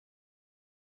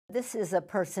This is a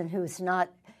person whose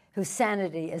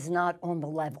sanity is not on the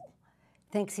level,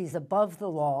 thinks he's above the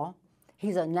law.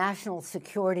 He's a national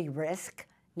security risk.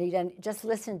 Just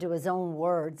listen to his own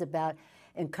words about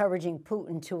encouraging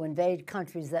Putin to invade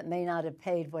countries that may not have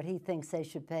paid what he thinks they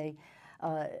should pay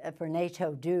for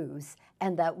NATO dues,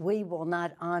 and that we will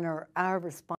not honor our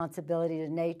responsibility to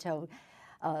NATO,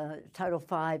 Title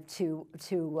V, to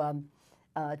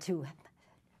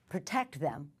protect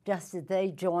them, just as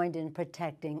they joined in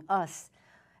protecting us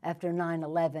after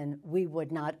 9/11. We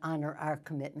would not honor our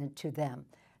commitment to them.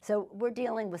 So we're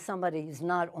dealing with somebody who's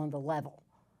not on the level.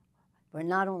 We're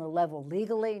not on the level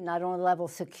legally, not on the level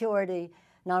security,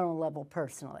 not on the level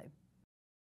personally.